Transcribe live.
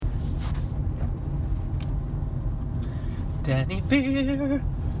Danny Beer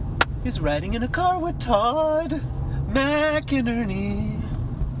is riding in a car with Todd McInerney.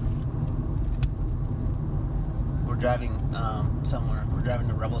 We're driving somewhere. We're driving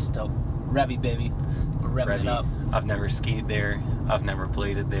to Revelstoke. Revy, baby. We're revving it up. I've never skied there. I've never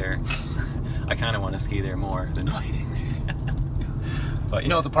bladed there. I kind of want to ski there more than blading there. But yeah.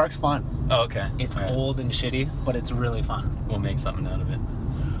 No, the park's fun. Oh, okay. It's All right. old and shitty, but it's really fun. We'll make something out of it.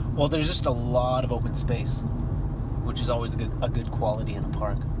 Well, there's just a lot of open space, which is always a good quality in a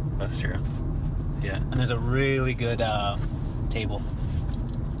park. That's true. Yeah. And there's a really good table.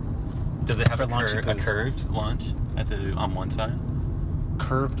 Does it have For a launch and poos. curved launch on one side?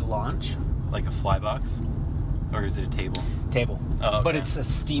 Curved launch? Like a fly box? Or is it a table? Table. Oh, okay. But it's a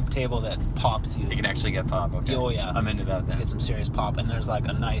steep table that pops you. You can actually get pop, okay. Oh, yeah. I'm into that then. Get some serious pop. And there's like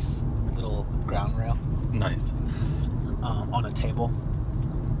a nice little ground rail Nice. on a table.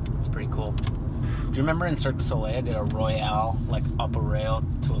 It's pretty cool. Do you remember in Cirque du Soleil, I did a Royale, like up a rail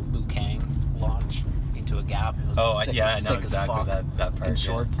to a Liu Kang launch into a gap? It was sick, I know sick exactly as fuck. that part. In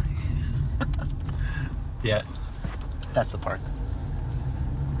shorts. Yeah. That's the park.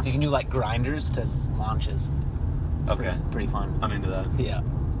 So you can do like grinders to launches. It's Okay. pretty fun. I'm into that. Yeah.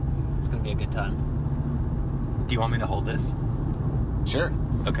 It's going to be a good time. Do you want me to hold this? Sure.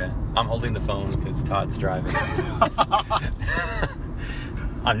 Okay. I'm holding the phone because Todd's driving.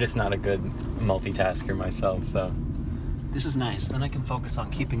 I'm just not a good multitasker myself, so. This is nice. Then I can focus on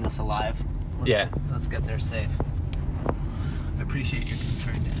keeping us alive. Let's get there safe. I appreciate your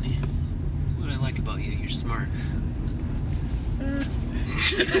concern, Danny. That's what I like about you. You're smart.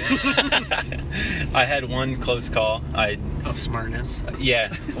 I had one close call. Of smartness.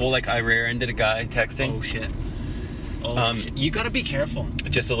 Yeah. Well, like I rear-ended a guy texting. Oh, shit. Shit. You gotta be careful.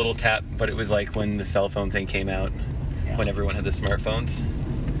 Just a little tap, but it was like when the cell phone thing came out, when everyone had the smartphones.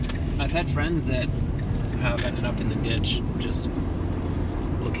 I've had friends that have ended up in the ditch just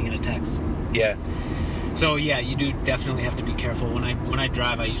looking at a text. Yeah. So yeah, you do definitely have to be careful. When I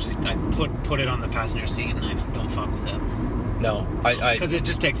drive, I put it on the passenger seat and I don't fuck with it. No, because it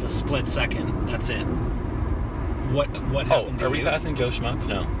just takes a split second. That's it. What happened to you? Are we passing Joe Schmucks?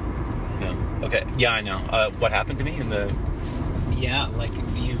 No. Okay. Yeah, I know. What happened to me in the? Yeah, like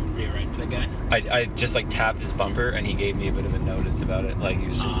you rear-ended a guy. I just like tapped his bumper and he gave me a bit of a notice about it. Like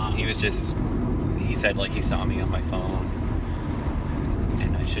he said like he saw me on my phone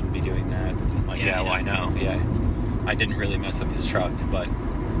and I shouldn't be doing that. I'm like, well, I know. Yeah. I didn't really mess up his truck, but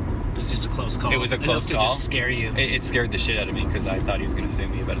it was just a close call. It was a close call. To just scare you. It scared the shit out of me because I thought he was going to sue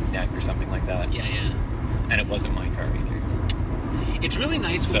me about his neck or something like that. Yeah. And it wasn't my car either. It's really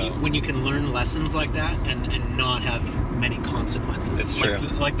nice when you can learn lessons like that and not have many consequences. It's true.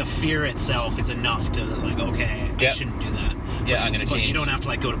 Like the fear itself is enough to like, okay, I shouldn't do that. Yeah, I'm going to change. But you don't have to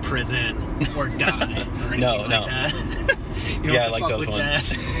like go to prison or die or anything like that. You don't have to like fuck those with ones.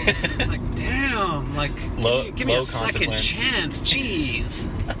 Death. Like, damn, like give me a second chance. Jeez.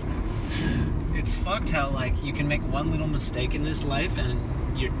 It's fucked how like you can make one little mistake in this life and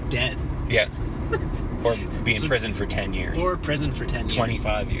you're dead. Yeah. Or be in prison for 10 years. Or prison for 10 years.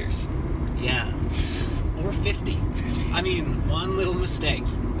 25 years. Yeah. Or 50. I mean, one little mistake.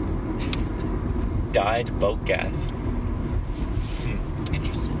 Dyed boat gas.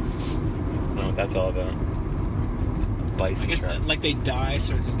 Interesting. I don't know what that's all about. Bison I guess truck. like they dye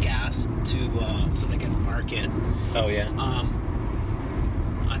certain gas to so they can market. Oh yeah. I'm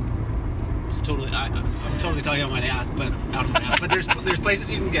totally talking out my ass, but there's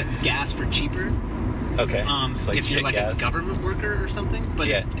places you can get gas for cheaper. Okay. Like if you're like gas. a government worker or something, but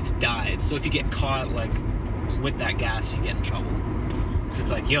it's dyed. So if you get caught like with that gas, you get in trouble. Because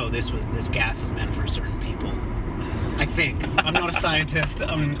it's like, yo, this gas is meant for certain people. I think. I'm not a scientist. So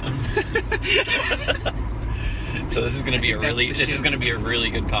this is going to be a really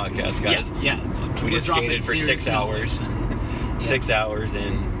good podcast, guys. Yeah. We just skated for 6 hours. 6 hours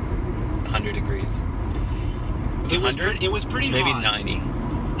in 100 degrees. It was pretty maybe hot. 90.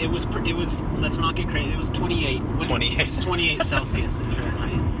 It was. Let's not get crazy. It was 28. It's 28 Celsius in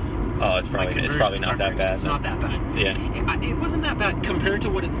Fahrenheit. Oh, it's probably not that bad. It's not that bad. Yeah. It wasn't that bad compared to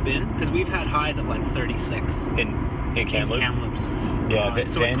what it's been, because we've had highs of like 36 in Kamloops. Yeah, Van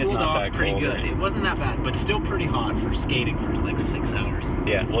so it is cooled not off that pretty cold, good. right? It wasn't that bad, but still pretty hot for skating for like 6 hours.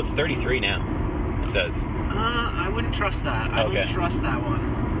 Yeah, well, it's 33 now. It says. I wouldn't trust that. I don't trust that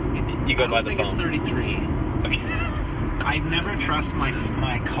one. You go by the phone. I don't think it's 33. Okay. I never trust my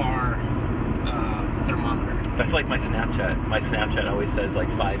car thermometer. That's like my Snapchat. My Snapchat always says like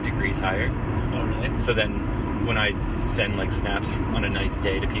 5 degrees higher. Oh, really? So then when I send like snaps on a nice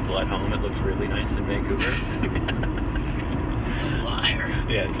day to people at home, it looks really nice in Vancouver. It's a liar.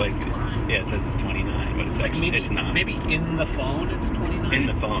 Yeah, it's like Yeah, it says it's 29, but it's actually it's not. Maybe in the phone it's 29. In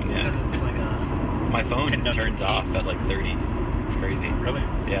the phone, yeah. Because it's like a. My phone turns off at like 30. It's crazy. Really?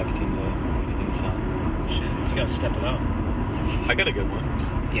 Yeah, if it's in the sun. Shit, you gotta step it up. I got a good one.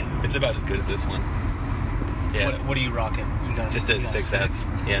 Yeah. It's about as good as this one. Yeah. What are you rocking? You got just a 6S.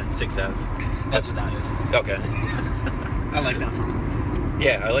 Yeah, 6S. That's what that is. Okay. I like that phone.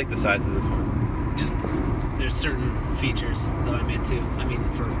 Yeah, I like the size of this one. Just there's certain features that I'm into. I mean,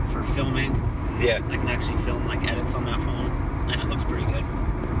 for filming. Yeah. I can actually film like edits on that phone, and it looks pretty good.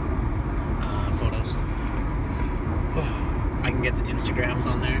 Photos. I can get the Instagrams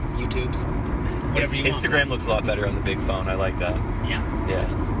on there, YouTubes, whatever you want. Instagram looks a lot better on the big phone. I like that. Yeah. Yeah.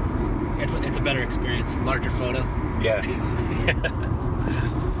 It does. It's a better experience. Larger photo. Yeah.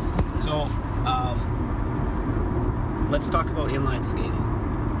 So, let's talk about inline skating.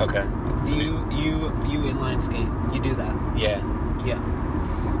 Okay. Do you inline skate? You do that? Yeah. Yeah.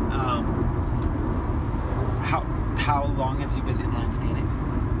 How long have you been inline skating?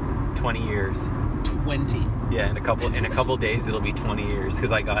 20 years. 20. Yeah, in a couple days it'll be 20 years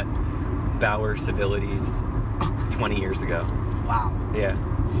because I got Bauer Civilities 20 years ago. Wow. Yeah.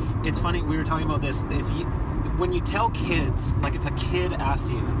 It's funny, we were talking about this. When you tell kids, like if a kid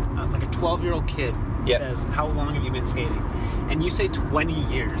asks you, like a 12-year-old kid says, how long have you been skating? And you say 20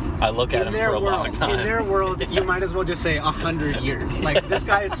 years. I look at him for a long time. In their world, you might as well just say 100 years. Like, this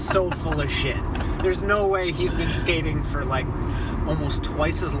guy is so full of shit. There's no way he's been skating for, like, almost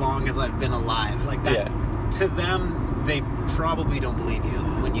twice as long as I've been alive. Like, that. Yeah. To them, they probably don't believe you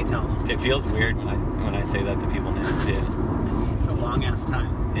when you tell them. It feels weird when I say that to people now. Yeah. It's a long-ass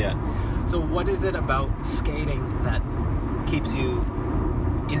time. Yeah. So what is it about skating that keeps you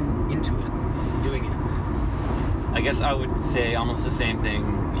into it, doing it? I guess I would say almost the same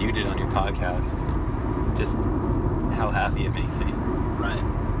thing you did on your podcast. Just how happy it makes me. Right.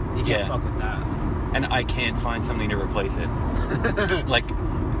 You can't fuck with that. And I can't find something to replace it. Like,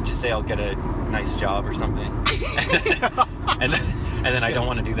 just say I'll get a nice job or something. and then I don't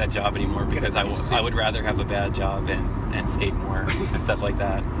want to do that job anymore because I would rather have a bad job and skate more and stuff like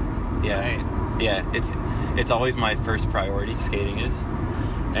that. Yeah. Right. Yeah, it's always my first priority, skating is.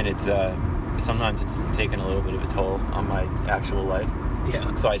 And it's sometimes it's taken a little bit of a toll on my actual life.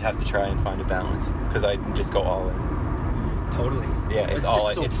 Yeah. So I'd have to try and find a balance because I just go all in. Totally. Yeah, it's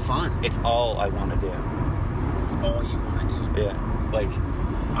just so fun. It's all I want to do. It's all you want to do. Yeah. Like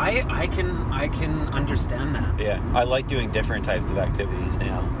I can understand that. Yeah. I like doing different types of activities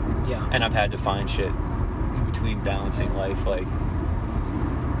now. Yeah. And I've had to find shit in between balancing life. Like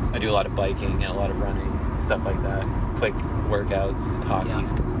I do a lot of biking and a lot of running, stuff like that. Quick workouts, hockey.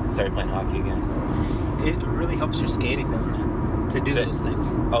 Yeah. Started playing hockey again. It really helps your skating, doesn't it? To do those things.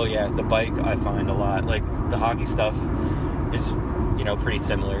 Oh yeah, the bike I find a lot. Like the hockey stuff is, pretty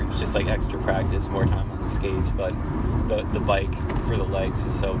similar. It's just like extra practice, more time on the skates, but the bike for the legs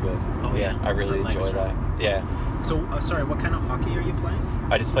is so good. Oh yeah, I really enjoy that. Yeah. So, sorry, what kind of hockey are you playing?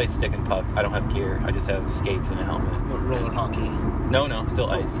 I just play stick and puck. I don't have gear. I just have skates and a helmet. What, roller hockey? No, still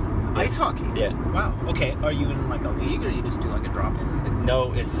ice. Ice hockey? Yeah. Wow. Okay. Are you in like a league or you just do like a drop-in?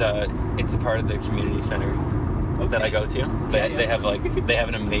 No, it's a part of the community center that I go to. They have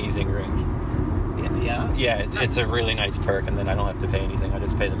an amazing rink. Yeah. Yeah, it's a really nice perk, and then I don't have to pay anything. I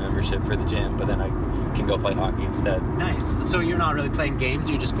just pay the membership for the gym, but then I can go play hockey instead. Nice. So you're not really playing games.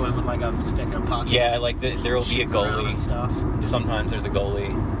 You're just going with like a stick and a puck. Yeah, like there will be a goalie and stuff. Sometimes there's a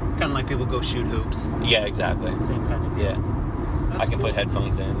goalie. Kind of like people go shoot hoops. Yeah, exactly. Same kind of deal. Yeah. I can put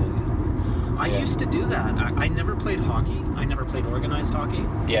headphones in. I used to do that. I never played hockey. I never played organized hockey.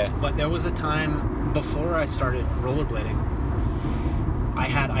 Yeah. But there was a time before I started rollerblading, I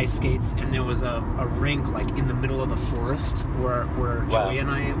had ice skates, and there was a rink like in the middle of the forest where Joey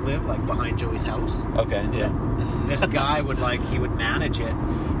and I live, like behind Joey's house. Okay, yeah. This guy would manage it,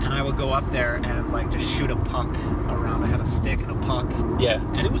 and I would go up there and like just shoot a puck around. I had a stick and a puck. Yeah.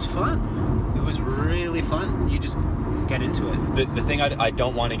 And it was fun. It was really fun. You just get into it. The thing I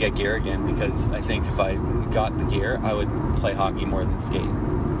don't want to get gear again because I think if I got the gear, I would play hockey more than skate.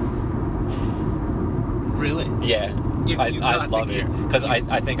 Really? Yeah. I love it because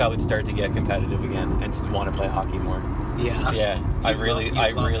I think I would start to get competitive again and want to play hockey more. Yeah. Yeah. I really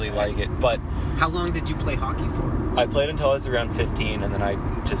like it. But how long did you play hockey for? I played until I was around 15, and then I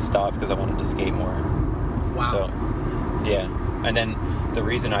just stopped because I wanted to skate more. Wow. So, yeah. And then the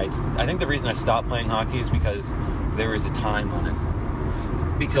reason I stopped playing hockey is because there was a time on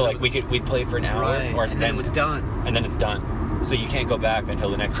it. Because so we'd play for an hour, right, and then it was done. And then it's done. So you can't go back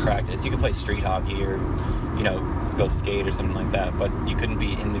until the next practice. You can play street hockey or, go skate or something like that, but you couldn't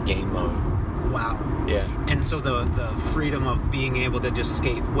be in the game mode Wow. Yeah. And so the freedom of being able to just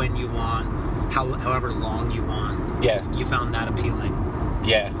skate when you want, however long you want. Yeah. You found that appealing.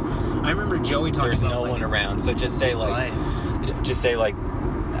 Yeah. I remember Joey talking There's about no one around. So just say like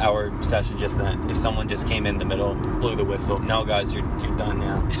our session just then, if someone just came in the middle, blew the whistle, no guys, you're done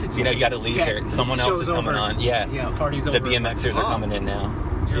now. You know, you got to leave here. Someone else is coming on. Yeah. Yeah, party's over. The BMXers are coming in now.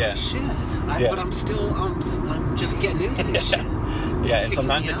 You're yeah. Like, shit. But I'm just getting into this shit. Yeah, and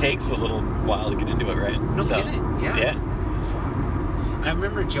sometimes it takes a little while to get into it, right? No kidding. Yeah. Yeah. Fuck. I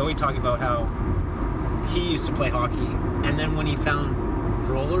remember Joey talking about how he used to play hockey, and then when he found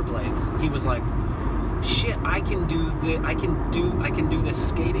rollerblades, he was like, shit, I can do this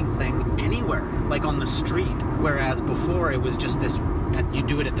skating thing anywhere, like on the street. Whereas before it was just this, you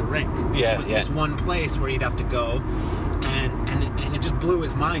do it at the rink. Yeah, it was this one place where you'd have to go, and it just blew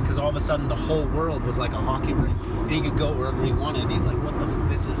his mind because all of a sudden the whole world was like a hockey rink, and he could go wherever he wanted. And he's like, what the?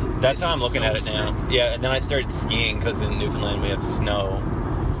 That's how I'm looking at it now. Yeah, and then I started skiing because in Newfoundland we have snow,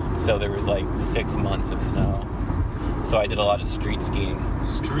 so there was like 6 months of snow. So I did a lot of street skiing.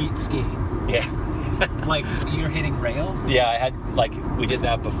 Street skiing. Yeah. Like you're hitting rails? Yeah, I had we did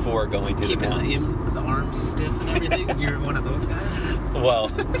that before going to keeping the mountains. the arms stiff and everything. You're one of those guys?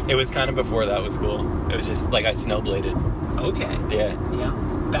 Well, it was kind of before that was cool. It was just like I snowbladed. Okay. Yeah. Yeah.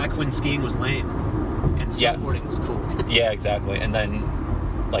 Back when skiing was lame and snowboarding was cool. Yeah, exactly. And then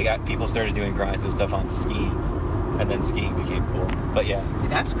people started doing grinds and stuff on skis, and then skiing became cool. But yeah.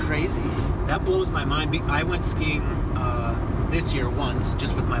 That's crazy. That blows my mind. I went skiing this year once,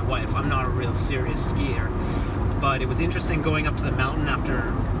 just with my wife. I'm not a real serious skier, but it was interesting going up to the mountain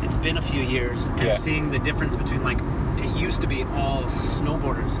after it's been a few years and seeing the difference between it used to be all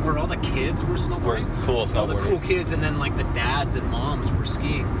snowboarders, or all the kids were snowboarding. Cool snowboarders. All the cool kids, and then the dads and moms were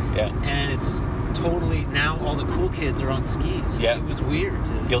skiing. Yeah. And it's totally, now all the cool kids are on skis. Yeah. It was weird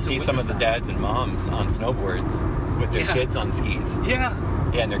You'll see some of the dads and moms on snowboards with their kids on skis. Yeah.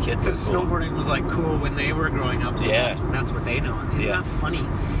 Yeah, and their kids because cool. Snowboarding was cool when they were growing up, so that's what they know. Isn't that funny?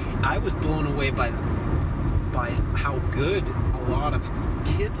 I was blown away by how good a lot of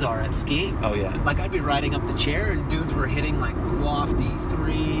kids are at skiing. Oh yeah. I'd be riding up the chair and dudes were hitting lofty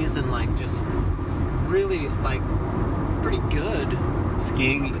threes and just really pretty good.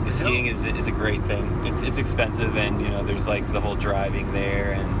 Skiing is a great thing. It's expensive, and there's the whole driving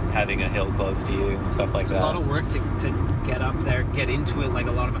there and having a hill close to you and stuff like that. It's a lot of work to get up there, get into it,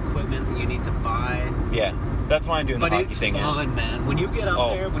 a lot of equipment that you need to buy. Yeah, that's why I'm doing the hockey thing. But it's fun, man. When you get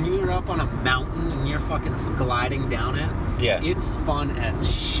up there, when you're up on a mountain and you're fucking gliding down it, it's fun as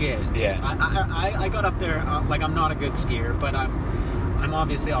shit. Yeah. I got up there, I'm not a good skier, but I'm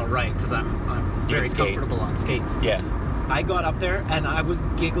obviously all right because I'm very comfortable on skates. Yeah. I got up there and I was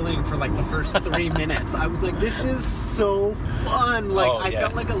giggling for the first 3 minutes. I was like, this is so fun. I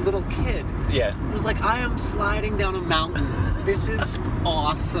felt like a little kid. Yeah. It was I am sliding down a mountain. This is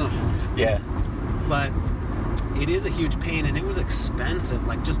awesome. Yeah. But it is a huge pain, and it was expensive.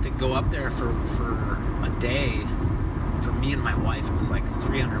 Just to go up there for a day, for me and my wife, it was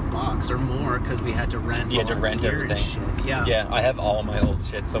 $300 or more because we had to rent. You had to rent everything. Shit. Yeah. Yeah, I have all my old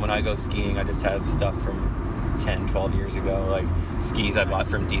shit. So when I go skiing, I just have stuff from 10, 12 years ago, skis I bought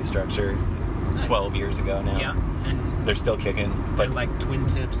from D-Structure 12 years ago now. Yeah. And they're still kicking. But they're twin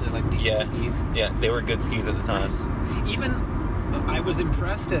tips, they're decent skis. Yeah, they were good skis at the time. Nice. Even, I was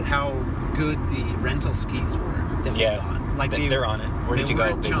impressed at how good the rental skis were that we got. They're on it. Where did you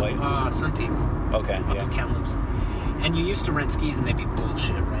go? Sun Peaks. Okay, up in Kamloops. And you used to rent skis and they'd be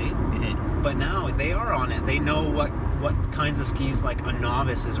bullshit, right? Mm-hmm. But now they are on it. They know what kinds of skis a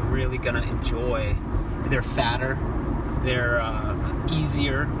novice is really gonna enjoy. They're fatter. They're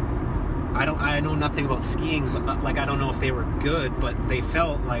easier. I know nothing about skiing, but I don't know if they were good, but they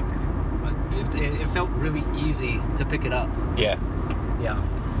felt it felt really easy to pick it up. Yeah. Yeah.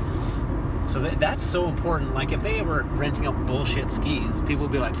 So that's so important. If they were renting out bullshit skis, people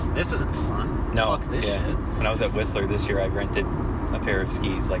would be like, "This isn't fun. No, fuck this shit." When I was at Whistler this year, I rented a pair of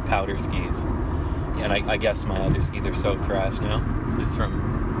skis, powder skis, and I guess my other skis are so trash now. It's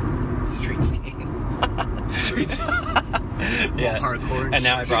from street skiing. Streets. Yeah. Hardcore. And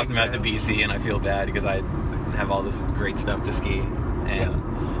now I brought them out to BC, and I feel bad because I have all this great stuff to ski, and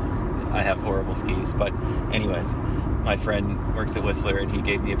I have horrible skis. But anyways, my friend works at Whistler, and he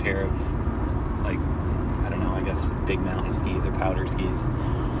gave me a pair of I don't know, I guess big mountain skis or powder skis.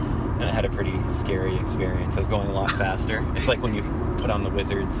 And I had a pretty scary experience. I was going a lot faster. It's like when you put on the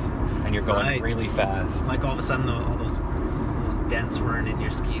Wizards and you're going really fast. All of a sudden all those dents weren't in your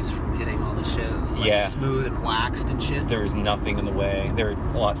skis from hitting all the shit. Smooth and waxed and shit. There was nothing in the way. They were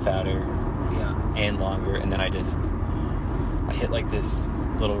a lot fatter. Yeah. And longer. And then I I hit like this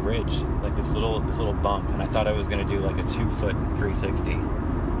little ridge, like this little bump, and I thought I was going to do like a 2-foot 360,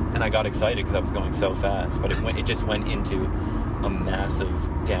 and I got excited because I was going so fast, but it just went into a massive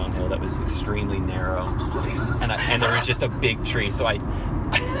downhill that was extremely narrow, and there was just a big tree, so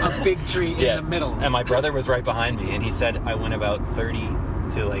a big tree in the middle, and my brother was right behind me, and he said I went about 30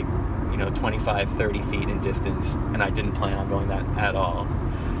 to like 25-30 feet in distance, and I didn't plan on going that at all.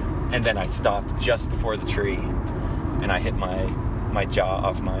 And then I stopped just before the tree, and I hit my jaw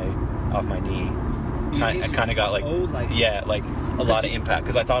off my knee. I kind of got like a lot of impact,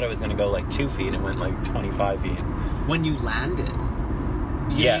 because I thought I was going to go like 2 feet, and it went like 25 feet. When you landed,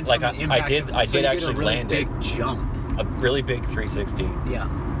 like I did actually land big jump, a really big 360. Yeah,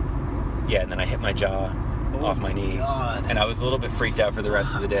 and then I hit my jaw off my knee, God. And I was a little bit freaked out for the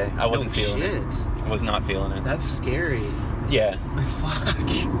rest of the day. I wasn't feeling it. I was not feeling it. That's scary. Yeah. Fuck.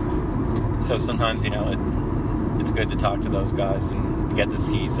 So sometimes, it's good to talk to those guys and get the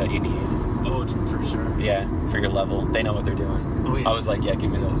skis that you need. Oh, for sure. Yeah, for your level. They know what they're doing. Oh, yeah. I was like, yeah,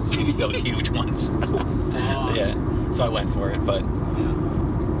 give me those huge ones. Yeah. So I went for it, but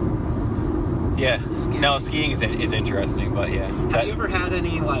yeah. No, skiing is interesting, but yeah. Have you ever had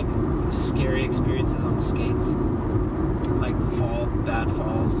any like scary experiences on skates? Like bad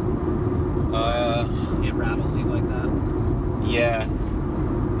falls? It rattles you like that? Yeah.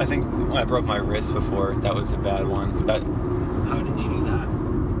 I think when I broke my wrist before, that was a bad one. How did you do that?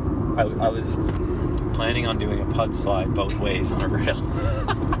 I was planning on doing a pud slide both ways on a rail.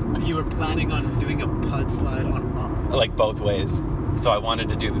 You were planning on doing a pud slide on like both ways. So I wanted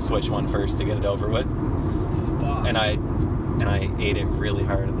to do the switch one first to get it over with. Fuck. And I ate it really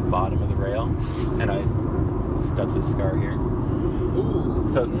hard at the bottom of the rail, and that's a scar here. Ooh.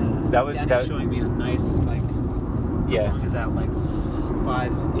 So that was Danny's showing me a nice is that like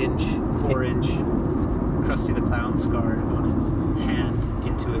 5-inch, 4-inch Krusty the Clown scar on his hand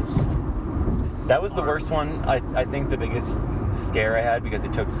into his. That was the worst one. I think the biggest scare I had, because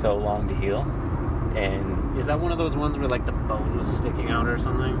it took so long to heal. And is that one of those ones where like the bone was sticking out or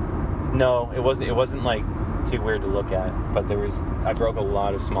something? No, it wasn't like too weird to look at, but I broke a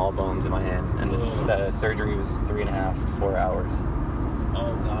lot of small bones in my hand, and the surgery was 3.5 to 4 hours.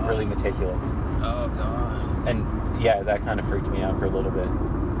 Oh god. Really meticulous. Oh god. And yeah, that kind of freaked me out for a little bit.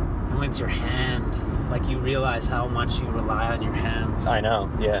 When it's your hand, like you realize how much you rely on your hands. I know,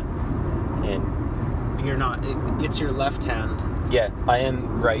 yeah. And you're not. It's your left hand. Yeah, I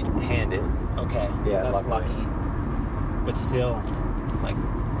am right-handed. Okay. Yeah, that's lucky. But still, like,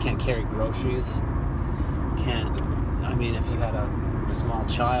 can't carry groceries. I mean, if you had a small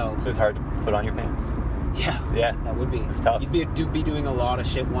child. It was hard to put on your pants. Yeah. Yeah. That would be. It's tough. You'd be doing a lot of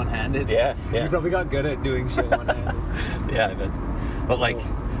shit one-handed. Yeah. You probably got good at doing shit one-handed. Yeah, I bet. But like,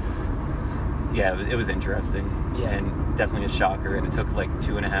 yeah, it was interesting. Yeah. And definitely a shocker. And it took like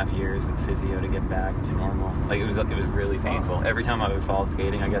 2.5 years with physio to get back to normal. Like it was really painful. Every time I would fall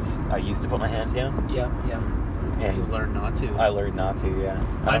skating, I guess I used to put my hands down. Yeah. And you learned not to. I learned not to. Yeah.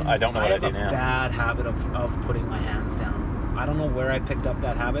 I don't know what I do now. I have a bad habit of putting my hands down. I don't know where I picked up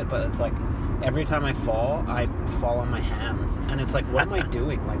that habit, but it's like every time I fall on my hands, and it's like, what am I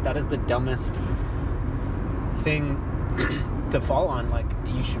doing? Like that is the dumbest thing to fall on. Like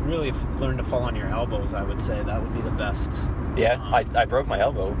you should really learn to fall on your elbows. I would say that would be the best. Yeah, I broke my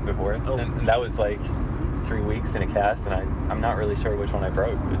elbow before, and that was like 3 weeks in a cast, and I'm not really sure which one I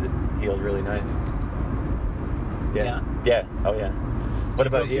broke, but it healed really nice. Yeah. Oh yeah. What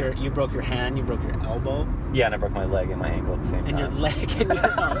about you? You broke your hand. You broke your elbow. Yeah, and I broke my leg and my ankle at the same time. And your leg and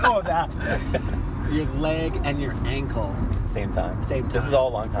your elbow. That. Your leg and your ankle. Same time. Same time. This is all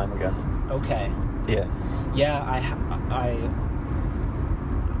a long time ago. Okay. Yeah. Yeah,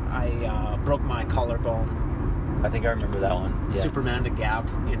 I broke my collarbone. I think I remember that one. Yeah. Superman to Gap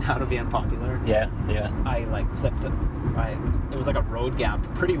in How to Be Unpopular. Yeah. I like clipped it. It was like a road gap,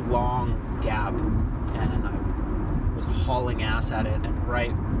 pretty long gap, and I was hauling ass at it, and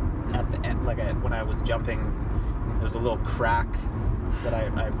right at the end, when I was jumping, there was a little crack that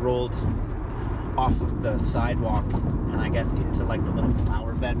I rolled off of the sidewalk, and I guess into like the little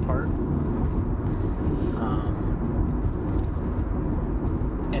flower bed part.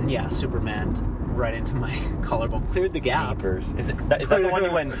 And yeah, Superman right into my collarbone, cleared the gap. Jeepers. Is that the one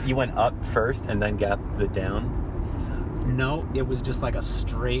you went up first and then gapped it down? No, it was just like a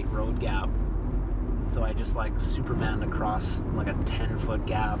straight road gap. So I just like Superman across like a 10-foot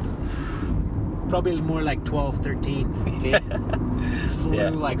gap. Probably more like 12, 13 feet. Flew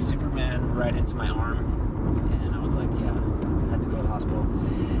like Superman right into my arm. And I was like, yeah, I had to go to the hospital.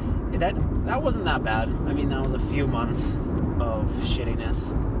 That wasn't that bad. I mean, that was a few months of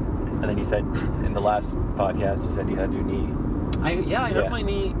shittiness. And then you said, in the last podcast, you said you had your knee I hurt my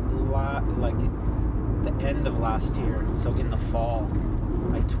knee like the end of last year. So in the fall,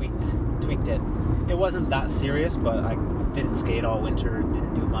 I tweaked it. It wasn't that serious, but I didn't skate all winter.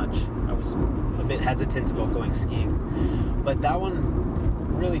 Didn't do much. I was a bit hesitant about going skiing, but that one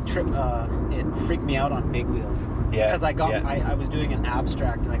really it freaked me out on big wheels. Yeah. Because I was doing an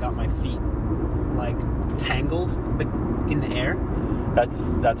abstract and I got my feet like tangled, but in the air.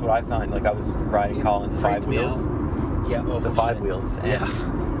 That's what I found. Like I was riding Colin's 5 wheels. Yeah, the 5 wheels.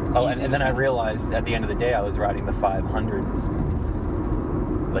 And, and then I realized at the end of the day I was riding the 500s,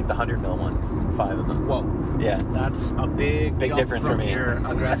 like the 100 mil ones, 5 of them. Whoa. Yeah. That's a big jump difference from for me. Your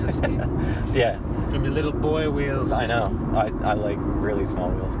aggressive skates. Yeah. From your little boy wheels. I know. I like really small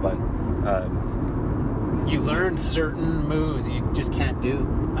wheels, but you learn certain moves you just can't do.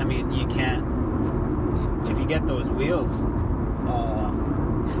 I mean, you can't. If you get those wheels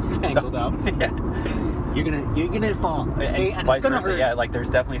tangled up, you're gonna fall. Okay, and it's gonna hurt. Yeah, like there's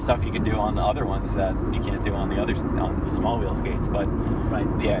definitely stuff you can do on the other ones that you can't do on the small wheel skates. But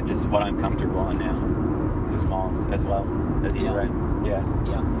yeah, just what I'm comfortable on now is the smalls as well as you right.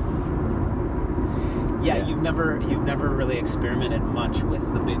 Yeah. You've never really experimented much with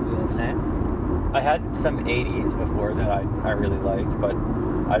the big wheels, hey? I had some 80s before that I really liked, but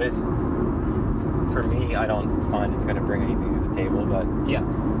for me, I don't find it's going to bring anything to the table. But yeah,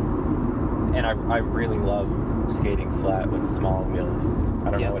 and I really love skating flat with small wheels.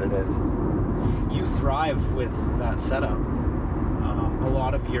 I don't know what it is. You thrive with that setup. A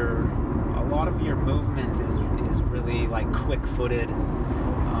lot of your movement is really like quick-footed.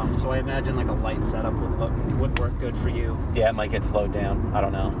 So I imagine like a light setup would work good for you. Yeah, it might get slowed down. I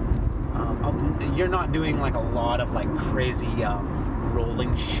don't know. You're not doing like a lot of like crazy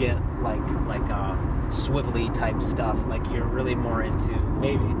rolling shit, like swivelly type stuff. Like you're really more into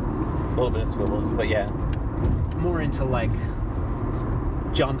maybe a little bit of swivels, but yeah, more into like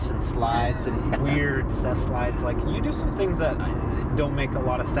jumps and slides and weird cess slides. Like you do some things that don't make a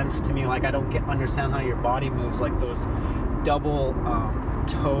lot of sense to me. Like I don't understand how your body moves. Like those double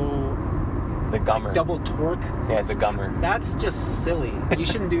toe. The gummer. Like double torque. Yeah, the gummer. That's just silly. You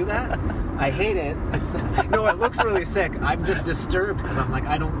shouldn't do that. I hate it. No, it looks really sick. I'm just disturbed because I'm like,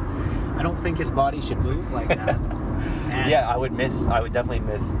 I don't think his body should move like that. And yeah, I would definitely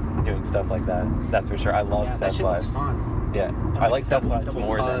miss doing stuff like that. That's for sure. I love cess slides. That shit was fun. Yeah, I like cess slides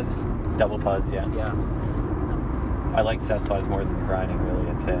more than double puds. Yeah. Yeah. I like cess slides more than grinding. Really,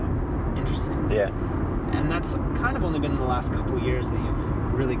 I'd say. Interesting. Yeah. And that's kind of only been in the last couple of years that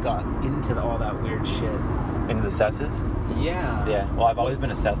you've really got into all that weird shit. Into the cesses? Yeah. Yeah. Well, I've always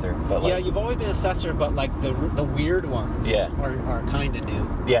been a cesser, but like, yeah, you've always been a cesser, but like the weird ones are kind of new.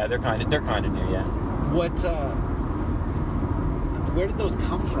 Yeah, they're kind of new. Yeah. What? Where did those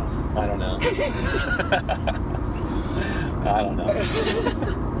come from? I don't know. I don't know.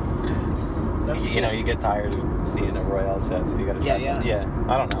 That's you get tired of seeing a Royale cess. You got to try something. Yeah.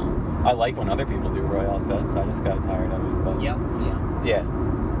 I don't know. I like when other people do Royale cess. I just got tired of it. But yeah.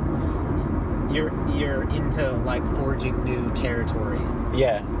 You're into like forging new territory.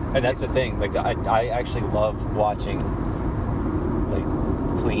 Yeah, and that's the thing. Like I actually love watching like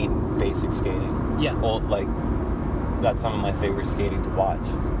clean basic skating. Yeah. Like that's some of my favorite skating to watch.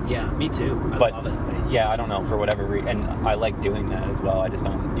 Yeah, me too. I love it. Yeah, I don't know, for whatever reason, and I like doing that as well. I just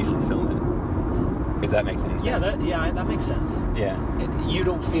don't usually film it. If that makes any sense. Yeah, that makes sense. Yeah. You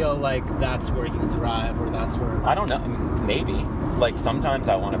don't feel like that's where you thrive, or that's where... Like, I don't know. Maybe. Like, sometimes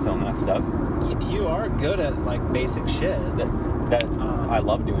I want to film that stuff. You are good at, like, basic shit. That I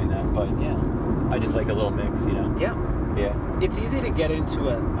love doing that, but... Yeah. I just like a little mix, you know? Yeah. Yeah. It's easy to get into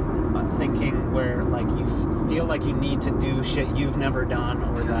a thinking where, like, you feel like you need to do shit you've never done,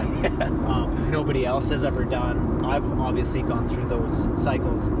 or that nobody else has ever done. I've obviously gone through those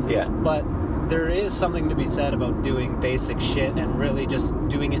cycles. Yeah. But... there is something to be said about doing basic shit and really just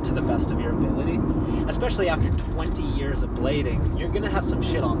doing it to the best of your ability. Especially after 20 years of blading, you're gonna have some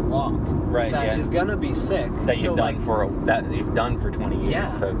shit on lock. Right. That is gonna be sick. That you've done for 20 years.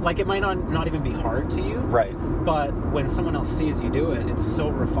 Yeah. So. Like it might not even be hard to you. Right. But when someone else sees you do it, it's so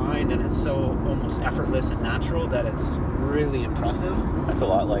refined and it's so almost effortless and natural that it's really impressive. That's a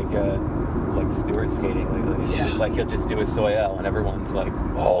lot like Stuart skating lately. It's just like he'll just do a Soyelle and everyone's like,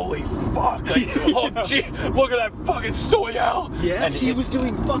 holy fuck! Like, oh gee, look at that fucking Soyelle! Yeah, and he was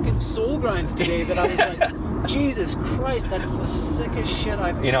doing fucking soul grinds today that I was like, Jesus Christ, that's the sickest shit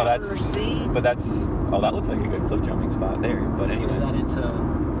I've ever seen. But that looks like a good cliff jumping spot there. But anyways, is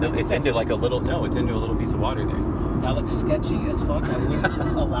that it's into like a little piece of water there. That looks sketchy as fuck. I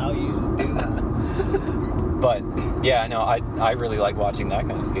wouldn't allow you to do that. But yeah, no, I really like watching that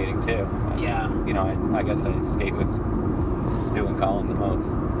kind of skating too. Yeah. I guess I skate with Stu and Colin the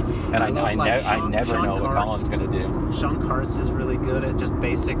most. And I never know what Colin's going to do. Sean Karst is really good at just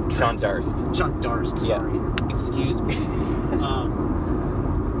basic tricks. Sean Darst, sorry. Yeah. Excuse me.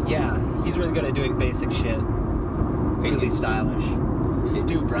 Yeah, he's really good at doing basic shit. Really stylish.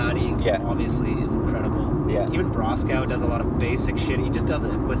 Stu Brady, obviously, is incredible. Yeah. Even Broskow does a lot of basic shit. He just does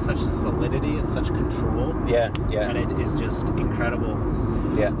it with such solidity and such control. Yeah. And it is just incredible.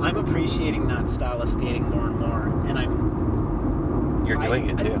 Yeah. I'm appreciating that style of skating more and more, and You're doing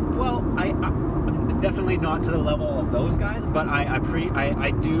it too. I'm definitely not to the level of those guys, but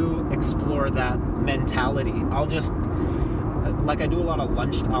I do explore that mentality. I'll just I do a lot of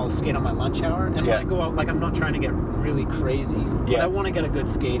lunch. I'll skate on my lunch hour, and when I go out, I'm not trying to get really crazy, but I want to get a good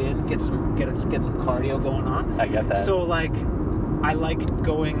skate in, get some cardio going on. I get that. So I like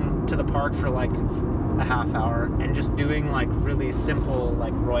going to the park for a half hour and just doing really simple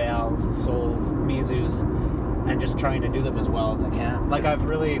Royales, Souls, Mizus, and just trying to do them as well as I can. I've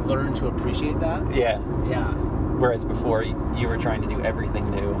really learned to appreciate that. Yeah. Whereas before you were trying to do everything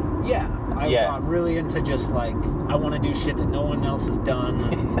new. Yeah. I got really into just I want to do shit that no one else has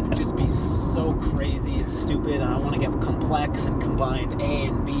done. Just be so crazy and stupid, and I want to get complex and combine A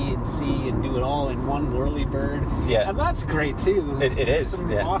and B and C and do it all in one whirly-bird. Yeah. And that's great too. It is.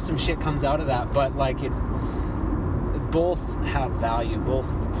 Some awesome shit comes out of that, but both have value. Both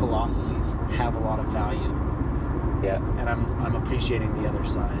philosophies have a lot of value. Yeah. And I'm appreciating the other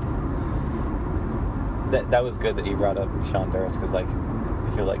side. That was good that you brought up Sean Darst, because I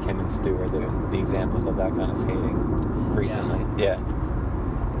feel like him and Stu are the examples of that kind of skating recently. Yeah.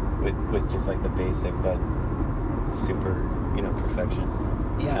 With just the basic but super, perfection.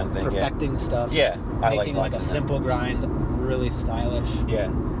 Yeah, kind of thing. Perfecting stuff. Yeah, I making like a simple grind really stylish. Yeah.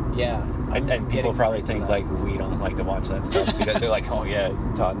 Yeah. And people probably think we don't like to watch that stuff because they're like, oh yeah,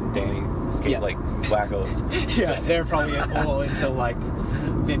 Todd and Danny skate like wackos. Yeah, so they're probably all into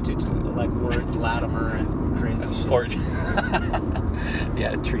vintage Words, Latimer, and crazy shit. Or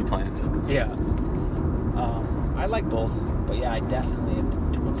yeah, tree plants. Yeah. I like both, but I definitely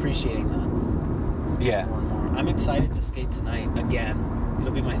am appreciating that. Yeah. More and more. I'm excited to skate tonight again.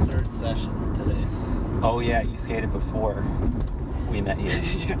 It'll be my third session today. Oh yeah, you skated before we met you.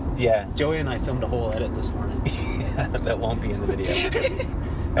 Yeah. Joey and I filmed a whole edit this morning. Yeah, that won't be in the video.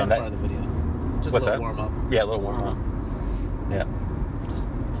 Not part of the video. Just a little warm up. Yeah, a little warm up. Yeah. Just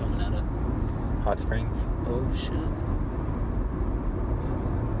film an edit. Hot Springs. Oh shit.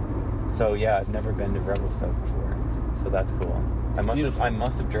 So yeah, I've never been to Revelstoke before, so that's cool. I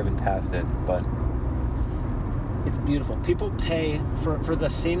must have driven past it, but it's beautiful. People pay for the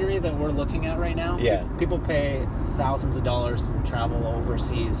scenery that we're looking at right now. Yeah. People pay thousands of dollars and travel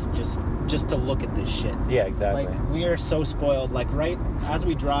overseas just to look at this shit. Yeah, exactly. We are so spoiled. Right as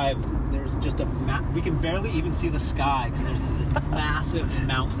we drive, there's just we can barely even see the sky because there's just this massive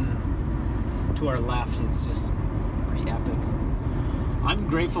mountain to our left. It's just pretty epic. I'm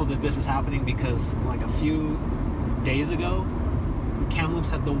grateful that this is happening because a few days ago, Kamloops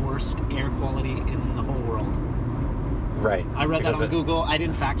had the worst air quality in the whole world. Right. I read that on Google. I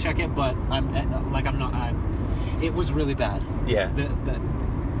didn't fact check it, but it was really bad. Yeah.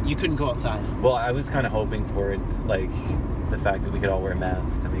 You couldn't go outside. Well, I was kind of hoping for it, the fact that we could all wear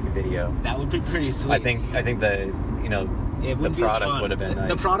masks and make a video. That would be pretty sweet. I think the the product would have been nice.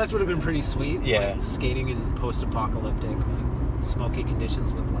 The product would have been pretty sweet. Yeah. Skating in post-apocalyptic, smoky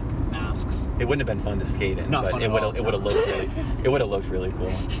conditions with masks. It wouldn't have been fun to skate in, Not but fun it would have looked really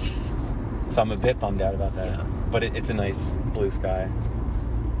cool. So I'm a bit bummed out about that. Yeah. But it's a nice blue sky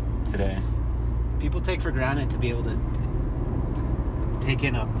today. People take for granted to be able to take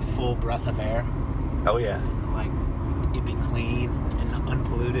in a full breath of air. Oh yeah. It'd be clean and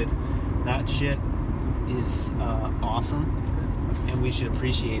unpolluted. That shit is awesome, and we should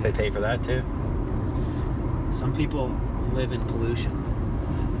appreciate it. They pay for that too? Some people live in pollution.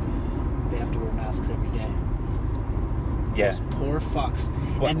 They have to wear masks every day. Yeah. Those poor fucks.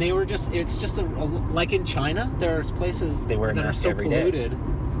 What? And it's just like in China, there's places that are so polluted.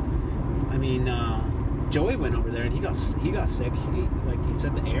 I mean, Joey went over there and he got sick. He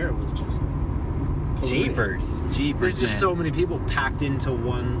said the air was just polluted. Jeepers. There's just so many people packed into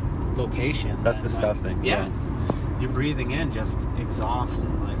one location. That's disgusting. Yeah. You're breathing in just exhaust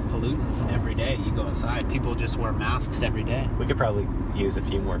and pollutants every day. You go outside, people just wear masks every day. We could probably use a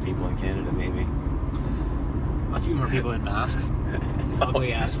few more people in Canada, maybe. A few more people in masks.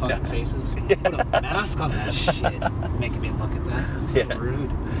 Ugly ass fucking faces. Yeah. Put a mask on that shit. Making me look at that. It's so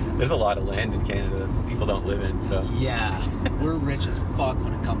rude. There's a lot of land in Canada that people don't live in, so. Yeah. We're rich as fuck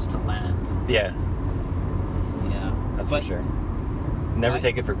when it comes to land. Yeah. Yeah. That's for sure. Never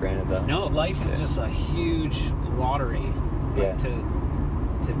take it for granted, though. No, life is just a huge lottery. Yeah. To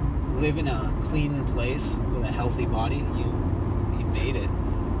live in a clean place with a healthy body, you made it.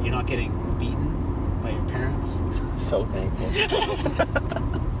 You're not getting beaten by your parents. So thankful.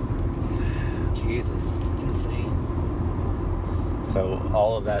 Jesus, it's insane. So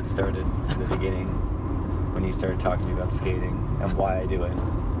all of that started in the beginning when you started talking to me about skating and why I do it.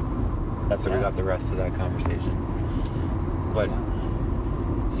 That's where we got the rest of that conversation. But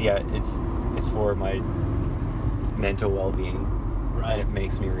so it's for my mental well-being. Right. And it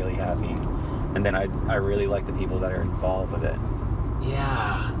makes me really happy. And then I really like the people that are involved with it.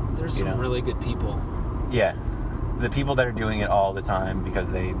 Yeah, there's some really good people. Yeah. The people that are doing it all the time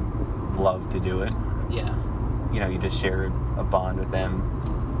because they love to do it. Yeah. You know, you just share a bond with them,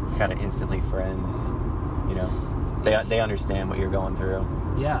 kind of instantly friends. You know, they understand what you're going through.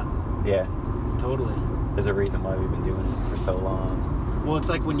 Yeah. Yeah. Totally. There's a reason why we've been doing it for so long. Well, it's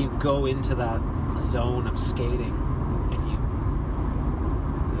like when you go into that zone of skating and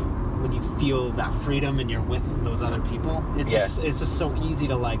when you feel that freedom and you're with those other people, it's just so easy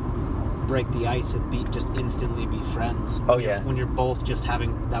to like break the ice and just instantly be friends. Oh yeah. When you're both just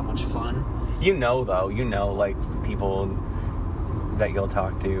having that much fun. You know, like people that you'll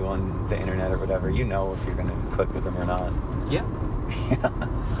talk to on the internet or whatever, you know if you're going to click with them or not. Yeah.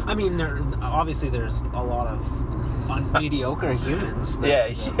 I mean, there's a lot of mediocre humans.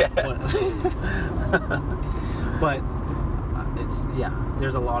 But it's,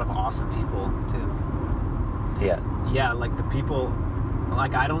 there's a lot of awesome people too. Yeah, like the people,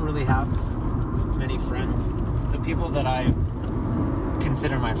 like I don't really have many friends. The people that I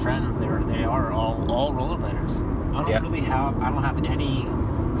consider my friends, they are all rollerbladers. I don't have any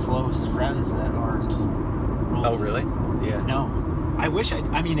close friends that aren't rollerbladers. Oh really? Yeah. No. I wish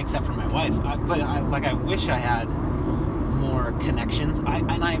I mean except for my wife, but I wish I had more connections. I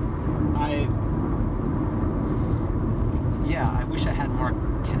wish I had more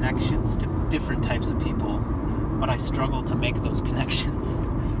connections to different types of people, but I struggle to make those connections.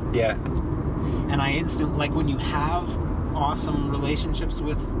 Yeah. And like when you have awesome relationships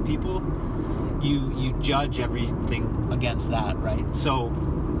with people, you judge everything against that, right? So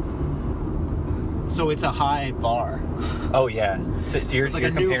it's a high bar. Oh yeah. So you're like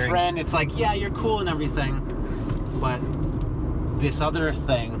you're a comparing... new friend. It's like, yeah, you're cool and everything, but this other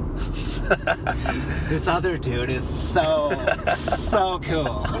thing, this other dude is so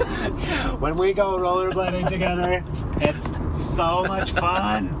cool. When we go rollerblading together, it's so much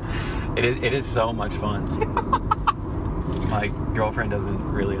fun. It is so much fun. My girlfriend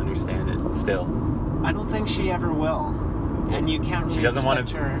doesn't really understand it still. I don't think she ever will. And you can't really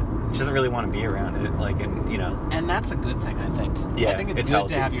expect her. She doesn't really want to be around it, And that's a good thing, I think. Yeah, I think it's good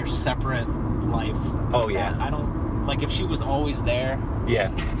healthy to have your separate life. Oh, yeah. I don't, like, if she was always there.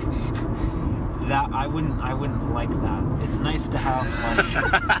 Yeah. That, I wouldn't like that. It's nice to have,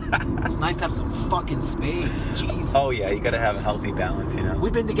 it's nice to have some fucking space. Jesus. Oh, yeah, you gotta have a healthy balance,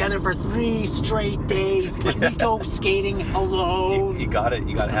 We've been together for 3 straight days. Let me go skating alone. You gotta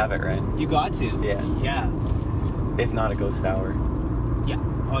have it, right? You got to. Yeah. Yeah. If not, it goes sour. Yeah.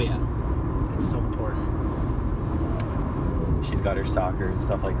 Oh, yeah. It's so important. She's got her soccer and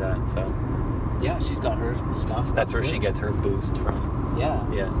stuff like that, so... Yeah, she's got her stuff. That's where she gets her boost from. Yeah.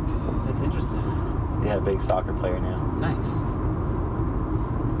 Yeah. That's interesting. Yeah, big soccer player now. Nice.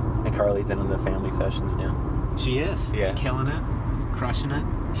 And Carly's in on the family sessions now. She is. Yeah. Killing it. Crushing it.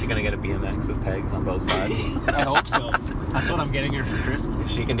 She's gonna get a BMX with pegs on both sides. I hope so. That's what I'm getting her for Christmas.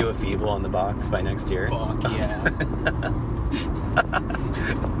 If she can do a feeble on the box by next year. Fuck yeah.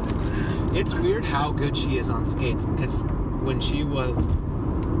 It's weird how good she is on skates, because when she was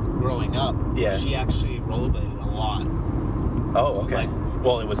growing up, she actually rollerbladed a lot. Oh, okay.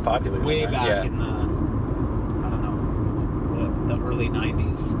 Well, it was popular. Way back in the, I don't know, the early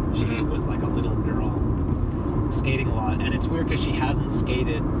 90s. She was like a little girl skating a lot. And it's weird because she hasn't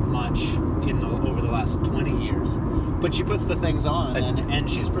skated much over the last 20 years. But she puts the things on, and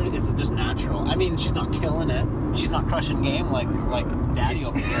she's it's just natural. I mean, she's not killing it. She's not crushing game like Daddy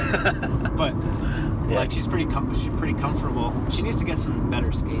over here. But like she's pretty comfortable. She needs to get some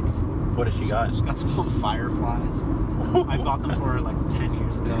better skates. What has she got? She's got some old Fireflies. I bought them for her like 10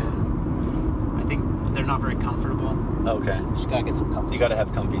 years ago. I think they're not very comfortable. Okay. She's gotta get some comfy. You gotta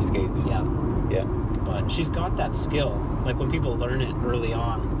have comfy skates. Yeah. Yeah. But she's got that skill. Like when people learn it early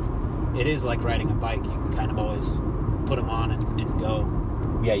on, it is like riding a bike. You can kind of always put them on and go.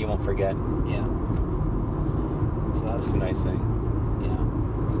 Yeah, you won't forget. Yeah. So that's a nice thing.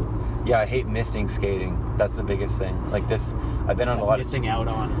 Yeah. Yeah, I hate missing skating. That's the biggest thing. Like this, I've been on a lot missing out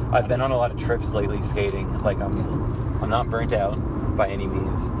on. I've been on a lot of trips lately skating. Like I'm not burnt out by any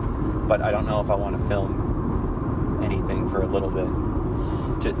means, but I don't know if I want to film anything for a little bit.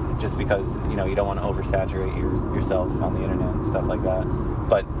 Just because, you know, you don't want to oversaturate yourself on the internet and stuff like that.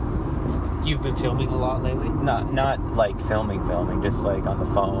 But you've been filming a lot lately? Not like filming, just like on the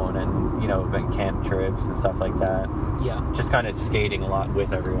phone and, you know, camp trips and stuff like that. Yeah. Just kind of skating a lot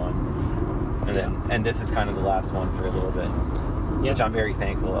with everyone. And this is kind of the last one for a little bit, which I'm very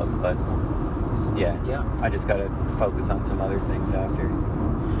thankful of. But yeah, I just got to focus on some other things after.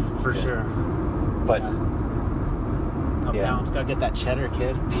 For sure. But balance, gotta get that cheddar,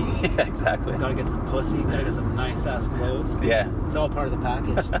 kid. Yeah, exactly. Gotta get some pussy, gotta get some nice ass clothes. Yeah. It's all part of the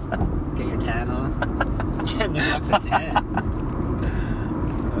package. Get your tan on. Can't neglect the tan.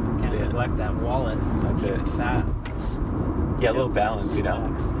 Can't neglect that wallet. That's Keep it. Fat. Yeah, a little balance, you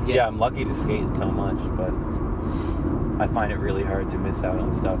know. Yeah, I'm lucky to skate so much, but I find it really hard to miss out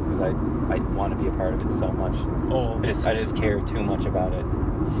on stuff because I want to be a part of it so much. Oh, I just care too much about it.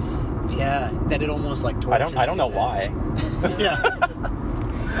 Yeah, that it almost like tortures. I don't know why. Yeah.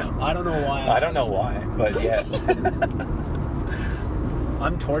 I don't know why. I don't know why, but yeah.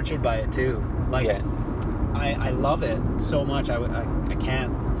 I'm tortured by it too. Like, yeah. I love it so much. I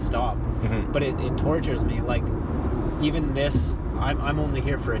can't stop. Mm-hmm. But it tortures me. Like, even this, I'm only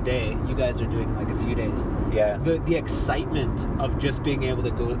here for a day. You guys are doing like a few days. Yeah. The excitement of just being able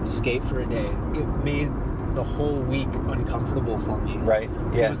to go skate for a day, it made the whole week uncomfortable for me. Right.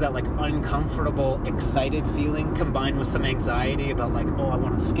 Yeah. It was that like uncomfortable, excited feeling combined with some anxiety about like, oh, I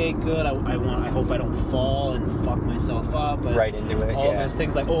want to skate good. I hope I don't fall and fuck myself up. Right into it. All those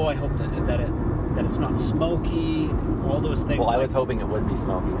things like, oh, I hope that it's not smoky. All those things. Well, I like, was hoping it would be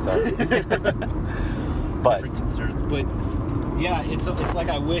smoky, so. But different concerns, but yeah, it's like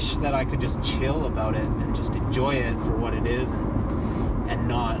I wish that I could just chill about it and just enjoy it for what it is and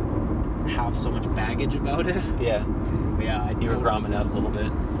not have so much baggage about it. Yeah. Yeah, you were gromming out a little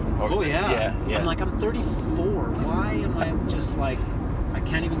bit. Oh yeah. Yeah. I'm like, I'm 34. Why am I just like, I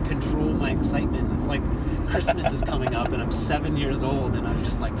can't even control my excitement. It's like Christmas is coming up and I'm 7 years old and I'm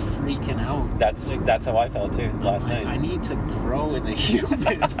just like freaking out. That's how I felt too last night. I need to grow as a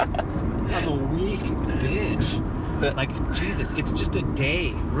human. I'm a weak bitch. Like, Jesus, it's just a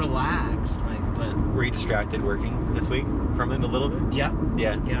day. Relax. Like, but were you distracted working this week from it a little bit? Yeah.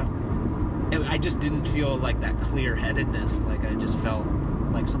 I just didn't feel like that clear-headedness. Like, I just felt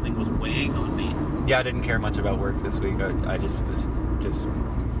like something was weighing on me. Yeah, I didn't care much about work this week. I just was just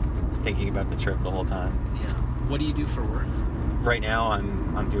thinking about the trip the whole time. Yeah. What do you do for work? Right now,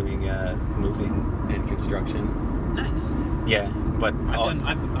 I'm doing moving and construction. Nice. Yeah, but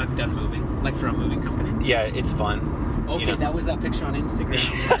I've done moving, like for a moving company. Yeah, it's fun. Okay, you know? That was that picture on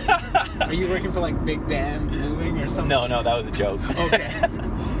Instagram. Are you working for like Big Dan's Moving or something? No, that was a joke. Okay.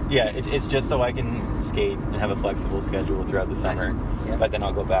 Yeah, it's just so I can skate and have a flexible schedule throughout the summer. Nice. Yeah. But then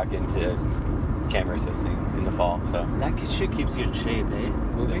I'll go back into camera assisting in the fall. So that shit keeps you in shape, eh?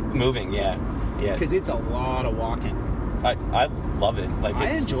 Moving, yeah. Because it's a lot of walking. I love it. Like,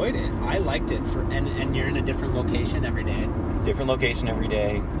 I enjoyed it. I liked it. And you're in a different location every day. Different location every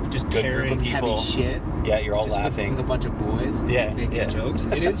day. Just good carrying group of people. Heavy shit. Yeah, you're all laughing with a bunch of boys. Yeah, making jokes.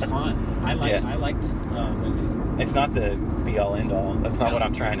 It is fun. I liked moving. It's not the be all end all. That's not what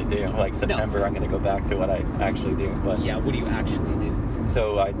I'm trying to do. Like September, I'm going to go back to what I actually do. But yeah, what do you actually do?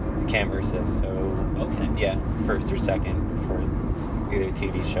 So I camera assist. So okay. Yeah, first or second for either a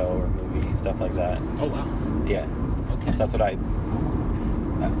TV show or movie, stuff like that. Oh wow. Yeah. Okay. So that's what I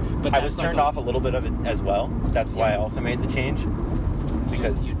was turned off a little bit of it as well. That's why I also made the change.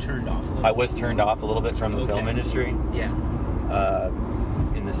 Because you turned off a little bit. I was turned off a little bit from the film industry. Yeah.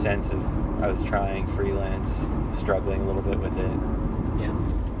 In the sense of I was trying freelance, struggling a little bit with it. Yeah.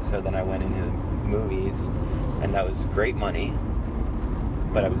 So then I went into movies, and that was great money.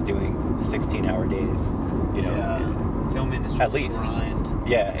 But I was doing 16-hour days. You know. Yeah. Film industry. At least. Grind.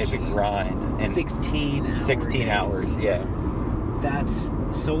 Yeah, it's a grind. And 16 hours, yeah. That's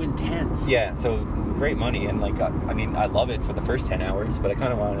so intense. Yeah, so great money, and like, I mean, I love it for the first 10 hours, but I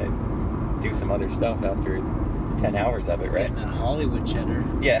kind of want to do some other stuff after 10 hours of it, right? Getting that Hollywood cheddar.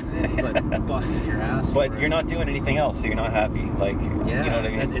 Yeah. But busting your ass. But you're not doing anything else, so you're not happy. Like, yeah, you know what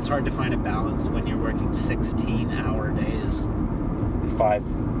I mean? It's hard to find a balance when you're working 16-hour days. 5,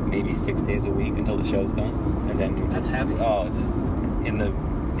 maybe 6 days a week until the show's done, and then you're just... That's heavy. Oh, it's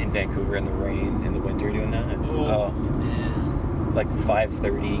in Vancouver in the rain in the winter doing that. It's man. Like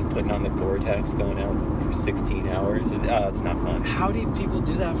 5:30, putting on the Gore-Tex, going out for 16 hours. It's not fun. How do people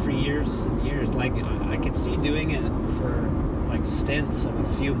do that for years and years? Like, I could see doing it for like stints of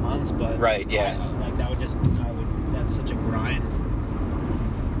a few months, but right, yeah, that's such a grind.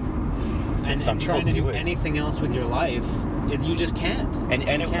 And trying to do anything else with your life, you just can't. And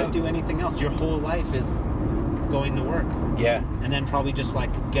you can't do anything else. Your whole life is going to work. Yeah. And then probably just like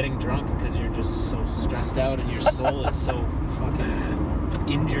getting drunk because you're just so stressed out and your soul is so fucking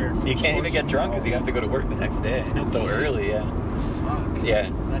injured. You can't even get drunk because you have to go to work the next day. No so kidding. Early, yeah. Fuck.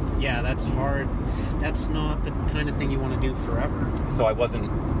 Yeah. That's hard. That's not the kind of thing you want to do forever. So I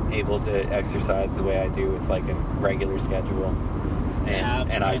wasn't able to exercise the way I do with like a regular schedule.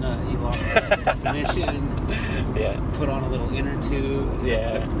 And you lost that definition. Yeah. Put on a little inner tube.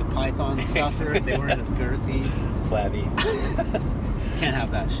 Yeah. The pythons suffered. They weren't as girthy. Flabby. Can't have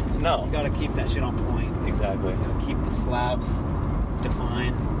that shit. No. You gotta keep that shit on point. Exactly. You gotta keep the slabs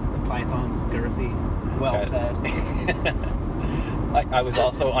defined. The pythons girthy. Well fed. I was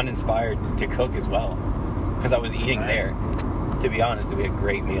also uninspired to cook as well. Because I was eating there. To be honest, we had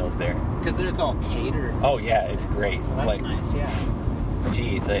great meals there. Because it's all catered. Oh, yeah, it's great. So that's nice, yeah.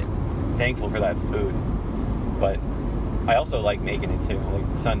 Geez, I'm thankful for that food. But I also like making it too.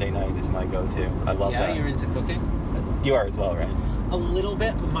 Like Sunday night is my go-to. I love that. Yeah, you're into cooking? You are as well, right? A little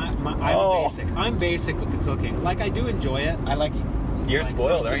bit. I'm basic with the cooking. Like, I do enjoy it. I like... You're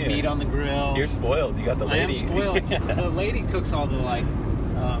spoiled, aren't you? Meat on the grill. You're spoiled. You got the lady. I am spoiled. The lady cooks all the, like,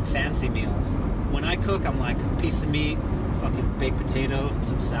 fancy meals. When I cook, I'm like, a piece of meat, fucking baked potato,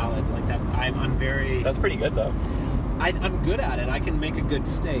 some salad. Like that. I'm very... That's pretty good, though. I'm good at it. I can make a good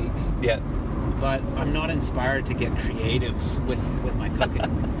steak. Yeah. But I'm not inspired to get creative with my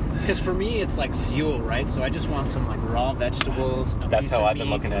cooking. Because for me, it's like fuel, right? So I just want some like raw vegetables. That's how I've been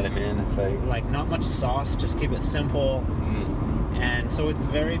looking at it, man. It's like not much sauce. Just keep it simple. And so it's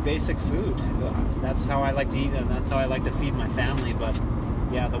very basic food. That's how I like to eat, and that's how I like to feed my family. But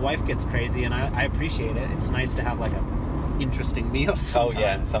yeah, the wife gets crazy, and I appreciate it. It's nice to have like a interesting meal sometimes. Oh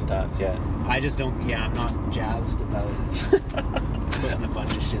yeah, sometimes, yeah. I just don't. Yeah, I'm not jazzed about putting a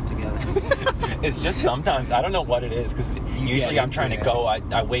bunch of shit together. It's just sometimes I don't know what it is because usually I'm trying to go.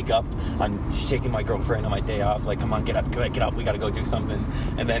 I wake up, I'm shaking my girlfriend on my day off, like, come on, get up, we gotta go do something.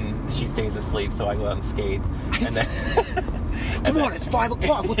 And then she stays asleep, so I go out and skate. And then come on, it's 5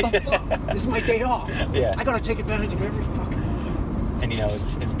 o'clock. What the fuck? This is my day off. Yeah, I gotta take advantage of every fucking. And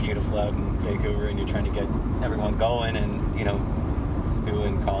it's beautiful out in Vancouver, and you're trying to get everyone going, and Stu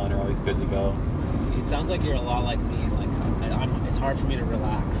and Colin are always good to go. It sounds like you're a lot like me. Like it's hard for me to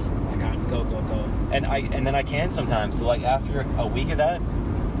relax. Like I'm go. And then I can sometimes. So like after a week of that,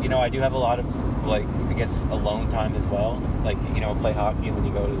 I do have a lot of like I guess alone time as well. Like play hockey, and then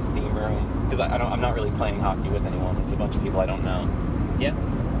you go to the steam room because I'm not really playing hockey with anyone. It's a bunch of people I don't know. Yeah.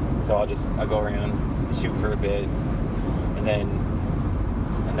 So I'll go around, shoot for a bit, and then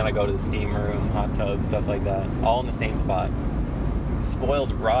I go to the steam room, hot tub, stuff like that, all in the same spot.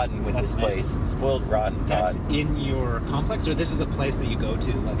 Spoiled rotten with this place. Spoiled rotten. That's in your complex, or this is a place that you go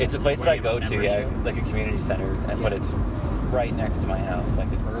to? Like it's a place that I go to, yeah, like a community center, but it's right next to my house,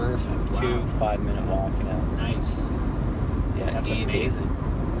 like a perfect 5-minute walk. Nice. Yeah, that's easy.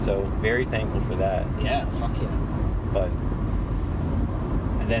 Amazing. So very thankful for that. Yeah, fuck yeah. But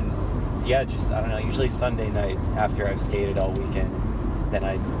and then just I don't know. Usually Sunday night after I've skated all weekend, then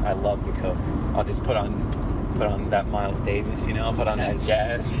I love to cook. I'll just put on that Miles Davis, I'll put on that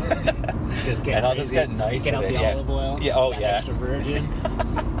jazz. Just get and I'll crazy. Just get nice get out with the it. olive oil. Yeah. Oh yeah. Extra virgin.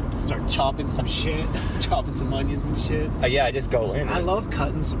 Start chopping some shit. Chopping some onions and shit. Yeah, I just go in. I love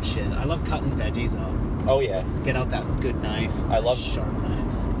cutting some shit. I love cutting veggies up. Oh yeah. Get out that good knife. I love sharp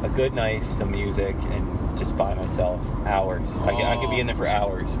knife. A good knife, some music, and just by myself. Hours. I could be in there for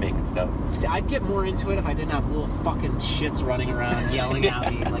hours making stuff. See, I'd get more into it if I didn't have little fucking shits running around yelling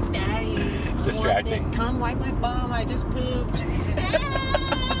at me like, "Daddy, it's distracting. Come wipe my bum. I just pooped."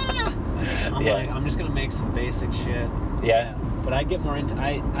 I'm just gonna make some basic shit. Yeah. But I get more into.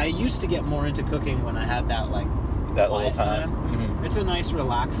 I used to get more into cooking when I had that that little time. Mm-hmm. It's a nice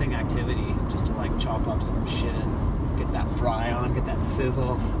relaxing activity just to chop up some shit. Get that fry on, get that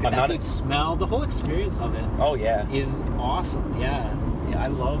sizzle, get that good smell. The whole experience of it. Oh yeah, is awesome. Yeah, I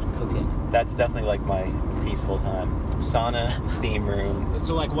love cooking. That's definitely my peaceful time. Sauna, steam room.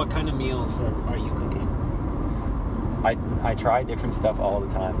 So what kind of meals are you cooking? I try different stuff all the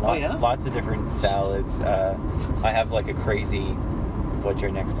time. Lots of different salads. I have a crazy butcher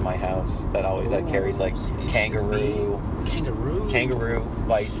next to my house that carries kangaroo,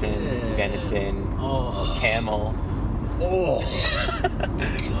 bison, venison, camel. Oh,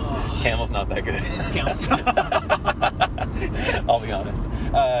 Camel's not that good. I'll be honest.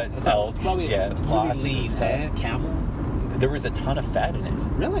 Probably lots lean. of stuff. Camel. There was a ton of fat in it.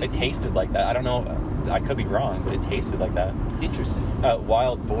 Really? It tasted like that. I don't know. I could be wrong, but it tasted like that. Interesting.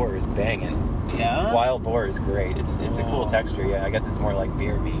 Wild boar is banging. Yeah. Wild boar is great. It's a cool texture. Yeah, I guess it's more like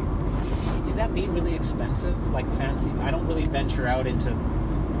beer meat. Is that meat really expensive? Fancy? I don't really venture out into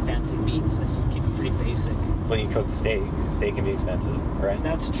fancy meats. I keep it pretty basic. When you cook steak can be expensive, right?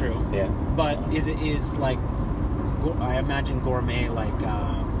 That's true. Yeah. But is like, I imagine gourmet like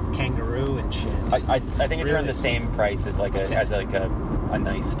kangaroo and shit. I think it's really around the same price as like a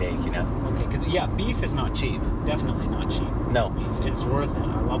nice steak, you know? Okay, because beef is not cheap. Definitely not cheap. No. Beef. It's worth it.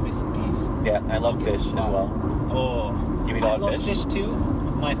 I love me some beef. Yeah, I love fish as well. Oh. You eat a lot of fish? I love fish too.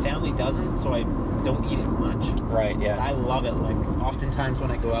 My family doesn't, so I don't eat it much. Right, yeah. But I love it. Like, oftentimes when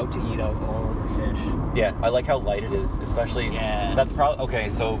I go out to eat, I'll order fish. Yeah, I like how light it is, especially... Yeah. That's probably... Okay,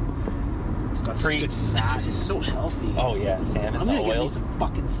 so... It's got such good fat. It's so healthy. Oh, yeah, salmon, I'm gonna get me oils. some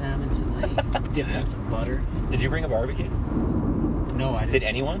fucking salmon tonight. Dip it in some butter. Did you bring a barbecue? No, I didn't. Did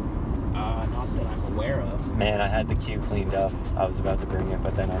anyone? Not that I'm aware of. Man, I had the queue cleaned up. I was about to bring it,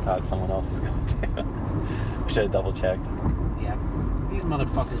 but then I thought someone else was going to. Should have double checked. Yeah. These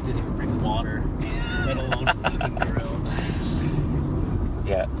motherfuckers didn't even bring water, let alone a fucking grill.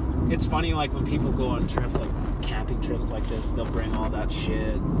 Yeah. It's funny, like, when people go on trips, like camping trips like this, they'll bring all that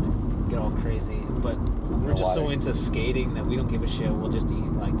shit, get all crazy. But we're just so into skating that we don't give a shit. We'll just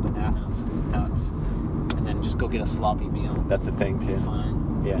eat, like, bananas and nuts, and then just go get a sloppy meal. That's the thing, too.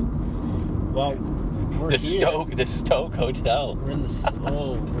 Fine. Yeah. Well, we're here. The Stoke Hotel. We're in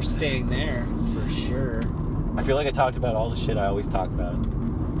the... we're staying there, for sure. I feel like I talked about all the shit I always talk about.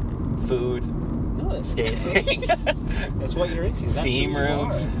 Food. No, that's skating. That's what you're into. That's Steam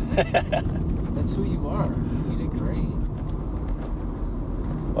rooms. That's who you are. You did great.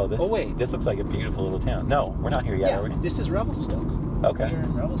 Oh, this looks like a beautiful little town. No, we're not here yet, are we? This is Revelstoke. Okay. We're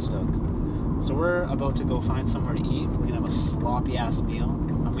in Revelstoke. So we're about to go find somewhere to eat. We're going to have a sloppy-ass meal.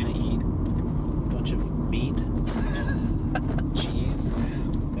 I'm going to eat a bunch of meat and cheese.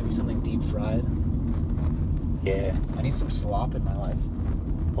 Maybe something deep-fried. Yeah. I need some slop in my life.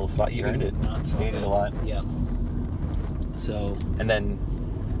 A little slop. You earned it. You ate it a lot. Yeah. So. And then,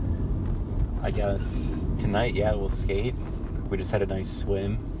 I guess, tonight, we'll skate. We just had a nice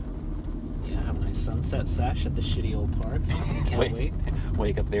swim. Yeah, have a nice sunset sesh at the shitty old park. Can't wait.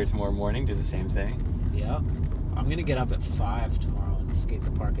 Wake up there tomorrow morning, do the same thing. Yeah. I'm going to get up at 5 tomorrow and skate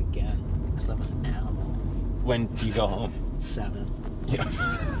the park again. Because I'm an animal. When do you go home? 7. Yeah.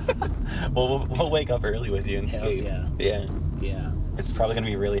 Well, we'll wake up early with you and Hells skate. Yeah. Yeah. It's probably going to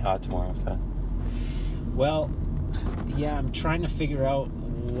be really hot tomorrow, so. Well, yeah, I'm trying to figure out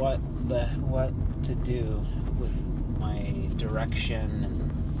what to do with my direction,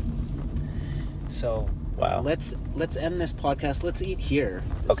 and so wow. Let's end this podcast. Let's eat here.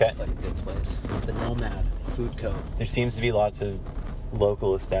 This looks like a good place. The Nomad Food Co. There seems to be lots of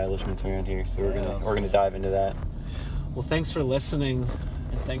local establishments around here, so we're gonna dive into that. Well, thanks for listening,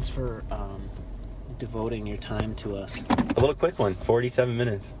 and thanks for devoting your time to us. A little quick one, 47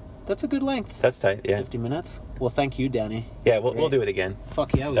 minutes. That's a good length. That's tight, yeah. 50 minutes. Well, thank you, Danny. Yeah, we'll do it again.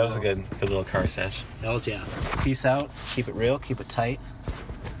 Fuck yeah, that was a good little car sesh. Hells yeah. Peace out. Keep it real. Keep it tight.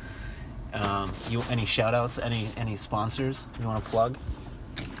 You any shout outs? Any sponsors you want to plug?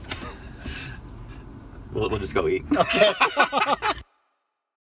 We'll just go eat. Okay.